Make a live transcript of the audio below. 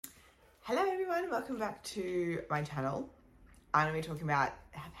Hello everyone, welcome back to my channel. I'm going to be talking about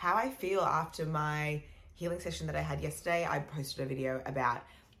how I feel after my healing session that I had yesterday. I posted a video about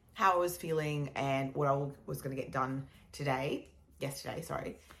how I was feeling and what I was going to get done yesterday,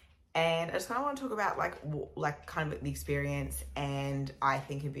 sorry. And I just kind of want to talk about like kind of the experience, and I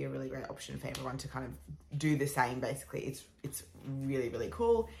think it'd be a really great option for everyone to kind of do the same. Basically, it's really, really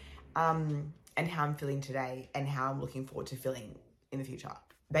cool. And how I'm feeling today and how I'm looking forward to feeling in the future.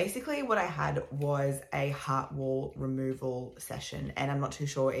 Basically, what I had was a heart wall removal session, and I'm not too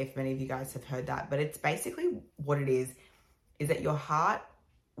sure if many of you guys have heard that, but it's basically what it is that your heart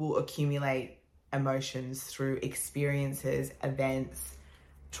will accumulate emotions through experiences, events,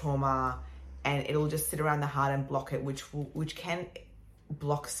 trauma, and it'll just sit around the heart and block it, which can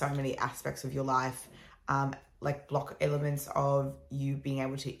block so many aspects of your life, like block elements of you being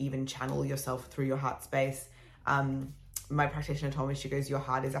able to even channel yourself through your heart space. My practitioner told me, she goes, your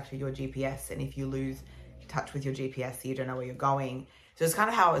heart is actually your GPS, and if you lose touch with your GPS, you don't know where you're going. So it's kind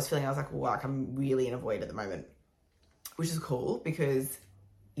of how I was feeling. I was like, well, I'm really in a void at the moment, which is cool because,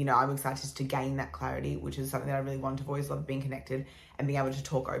 you know, I'm excited to gain that clarity, which is something that I really want. I've always loved being connected and being able to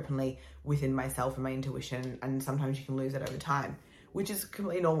talk openly within myself and my intuition, and sometimes you can lose it over time, which is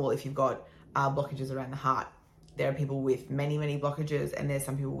completely normal if you've got blockages around the heart. There are people with many, many blockages, and there's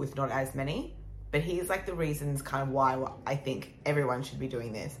some people with not as many. But here's like the reasons kind of why I think everyone should be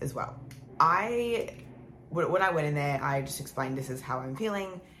doing this as well. When I went in there, I just explained this is how I'm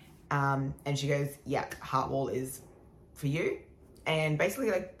feeling. And she goes, yeah, heart wall is for you. And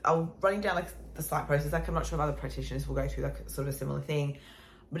basically, like, I'll running down like the slight process. Like, I'm not sure if other practitioners will go through like sort of a similar thing,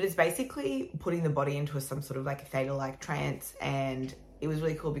 but it's basically putting the body into some sort of like a theta-like trance. And it was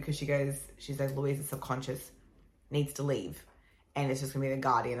really cool because she's like, Louise's subconscious needs to leave, and it's just gonna be the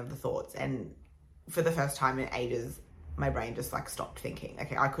guardian of the thoughts. And for the first time in ages, my brain just like stopped thinking.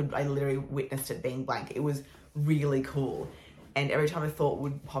 Okay, I literally witnessed it being blank. It was really cool. And every time a thought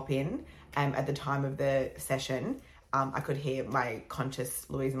would pop in, at the time of the session, I could hear my conscious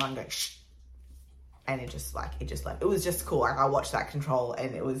Louise mind go, shh. And it just left. It was just cool. Like, I watched that control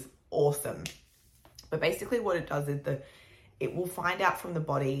and it was awesome. But basically what it does is it will find out from the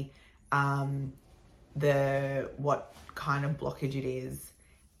body, what kind of blockage it is,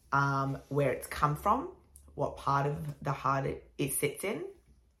 where it's come from, what part of the heart it sits in,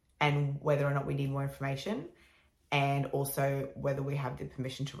 and whether or not we need more information, and also whether we have the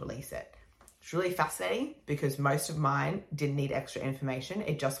permission to release it. It's really fascinating because most of mine didn't need extra information.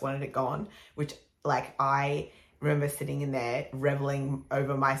 It just wanted it gone, which, like, I remember sitting in there reveling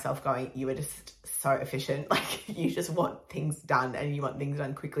over myself going, you are just so efficient. Like, you just want things done, and you want things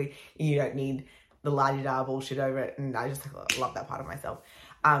done quickly. You don't need the la-di-da bullshit over it. And I just love that part of myself.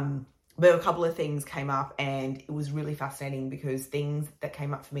 But a couple of things came up, and it was really fascinating because things that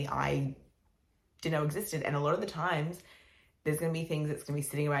came up for me, I didn't know existed. And a lot of the times there's going to be things that's going to be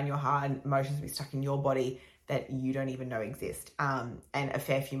sitting around your heart and emotions will be stuck in your body that you don't even know exist. And a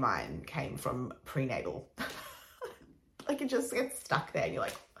fair few mine came from prenatal. Like, it just gets stuck there and you're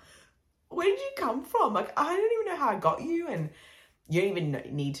like, where did you come from? Like, I don't even know how I got you. And you don't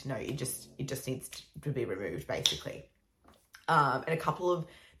even need to know. It just needs to be removed, basically. And a couple of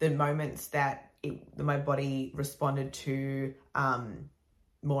the moments that my body responded to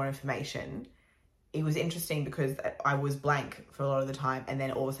more information, it was interesting because I was blank for a lot of the time, and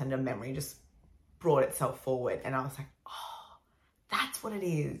then all of a sudden a memory just brought itself forward, and I was like, oh, that's what it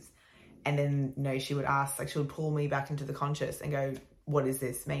is. And then, you know, she would ask, like, she would pull me back into the conscious and go, what does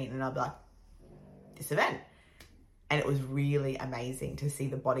this mean? And I'd be like, this event. And it was really amazing to see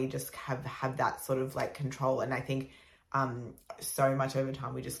the body just have that sort of like control. And I think so much over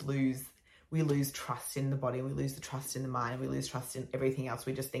time we lose trust in the body, we lose the trust in the mind, we lose trust in everything else.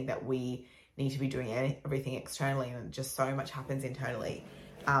 We just think that we need to be doing everything externally, and just so much happens internally.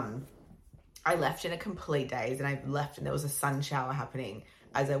 I left in a complete daze, and I left and there was a sun shower happening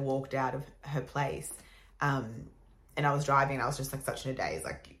as I walked out of her place. And I was driving and I was just like such in a daze,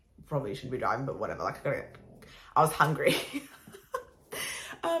 like probably shouldn't be driving, but whatever, like I was hungry.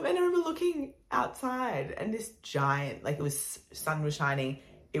 And I remember looking outside, and this giant, like, sun was shining,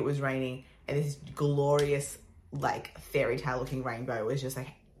 it was raining, and this glorious, like, fairy tale looking rainbow was just like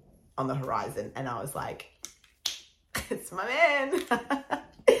on the horizon. And I was like, it's my man.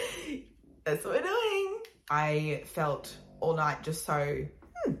 That's what we're doing. I felt all night just so,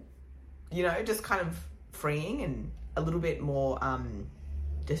 you know, just kind of freeing and a little bit more, I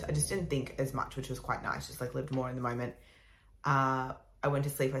just didn't think as much, which was quite nice. Just like lived more in the moment. I went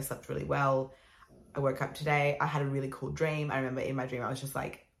to sleep, I slept really well. I woke up today, I had a really cool dream. I remember in my dream, I was just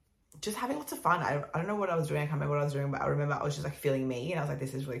like, just having lots of fun. I don't know what I was doing, I can't remember what I was doing, but I remember I was just like feeling me, and I was like,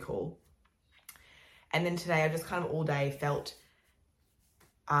 this is really cool. And then today I've just kind of all day felt,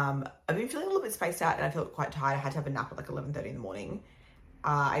 I've been feeling a little bit spaced out and I felt quite tired. I had to have a nap at like 11:30 in the morning.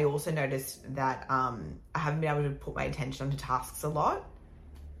 I also noticed that I haven't been able to put my attention onto tasks a lot,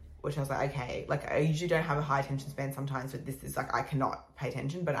 which I was like, okay, like I usually don't have a high attention span sometimes, but this is like, I cannot pay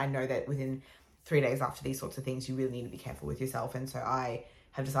attention. But I know that within 3 days after these sorts of things, you really need to be careful with yourself. And so I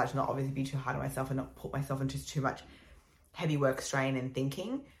have decided to not obviously be too hard on myself and not put myself into too much heavy work strain and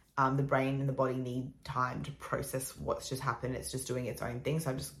thinking. The brain and the body need time to process what's just happened. It's just doing its own thing. So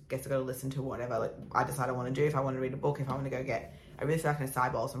I just guess I got to listen to whatever like I decide I want to do. If I want to read a book, if I want to go get, I really feel like in a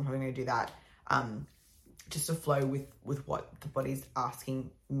side bowl, so I'm probably going to do that. Just to flow with what the body's asking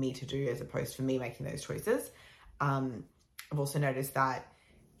me to do, as opposed to me making those choices. I've also noticed that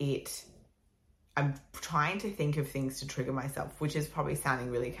I'm trying to think of things to trigger myself, which is probably sounding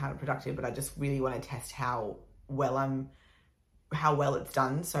really counterproductive, but I just really want to test how well it's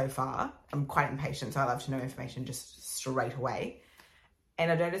done so far. I'm quite impatient, so I love to know information just straight away. And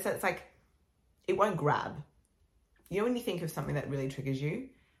I noticed that it's like, it won't grab. You know when you think of something that really triggers you,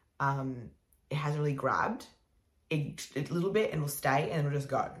 it hasn't really grabbed a little bit and will stay and it'll just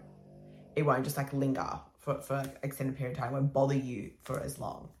go. It won't just like linger for like extended period of time. It won't bother you for as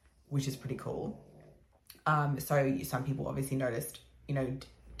long, which is pretty cool. So some people obviously noticed,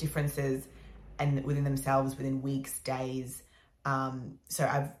 differences and within themselves, within weeks, days. So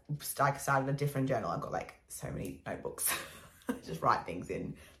I've started a different journal. I've got like so many notebooks. Just write things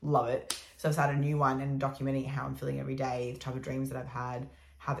in. Love it. So I've started a new one and documenting how I'm feeling every day, the type of dreams that I've had,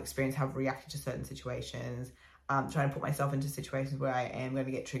 how I've experienced, how I've reacted to certain situations. Trying to put myself into situations where I am going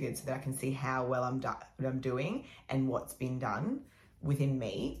to get triggered so that I can see how well I'm doing and what's been done within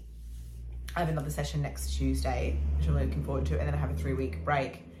me. I have another session next Tuesday, which I'm looking forward to. And then I have a 3-week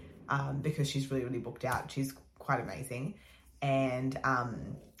break because she's really, really booked out. She's quite amazing. And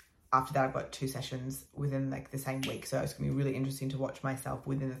after that, I've got 2 sessions within like the same week. So it's going to be really interesting to watch myself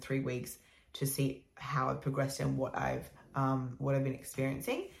within the 3 weeks to see how I've progressed and what I've been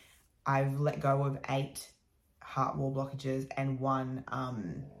experiencing. I've let go of 8 heart wall blockages and 1,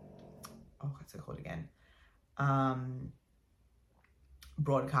 what's it called again?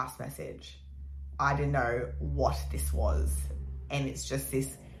 Broadcast message. I didn't know what this was. And it's just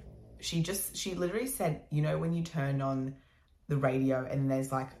this, she literally said, when you turn on the radio and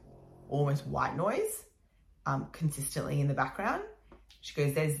there's like almost white noise consistently in the background. She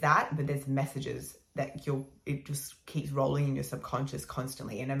goes, there's that, but there's messages that it just keeps rolling in your subconscious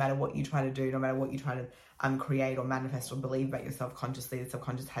constantly. And no matter what you try to do, no matter what you try to create or manifest or believe about yourself consciously, the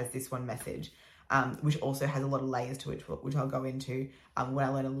subconscious has this one message, which also has a lot of layers to it, which I'll go into when I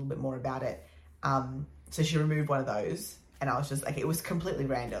learn a little bit more about it. So she removed one of those and I was just like, it was completely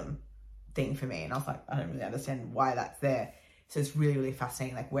random thing for me. And I was like, I don't really understand why that's there. So it's really, really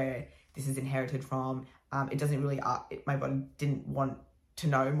fascinating, like where this is inherited from. It doesn't really, my body didn't want to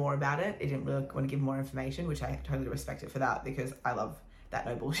know more about it. It didn't really want to give more information, which I totally respect it for that because I love that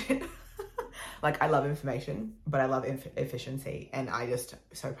no bullshit. Like I love information, but I love efficiency. And I just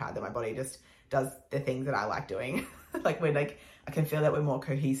so proud that my body just does the things that I like doing. Like we're like, I can feel that we're more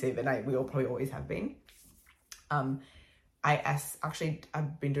cohesive and we all probably always have been. I've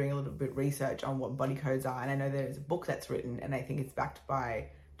been doing a little bit of research on what body codes are, and I know there's a book that's written, and I think it's backed by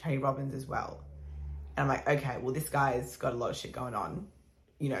Tony Robbins as well. And I'm like, okay, well, this guy's got a lot of shit going on.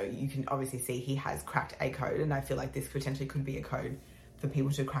 You can obviously see he has cracked a code, and I feel like this potentially could be a code for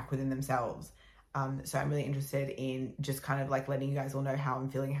people to crack within themselves. So I'm really interested in just kind of like letting you guys all know how I'm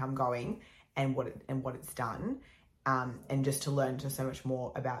feeling, how I'm going, and what it's done, and just to learn just so much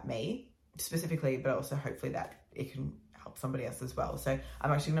more about me specifically, but also hopefully that it can help somebody else as well. So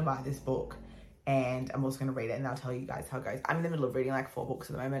I'm actually going to buy this book and I'm also going to read it and I'll tell you guys how it goes. I'm in the middle of reading like 4 books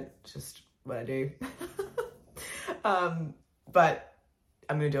at the moment. It's just what I do. But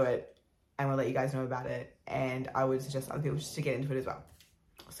I'm going to do it and we'll let you guys know about it. And I would suggest other people just to get into it as well.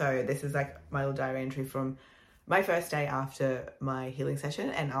 So this is like my little diary entry from my first day after my healing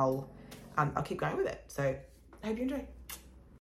session, and I'll keep going with it. So I hope you enjoy.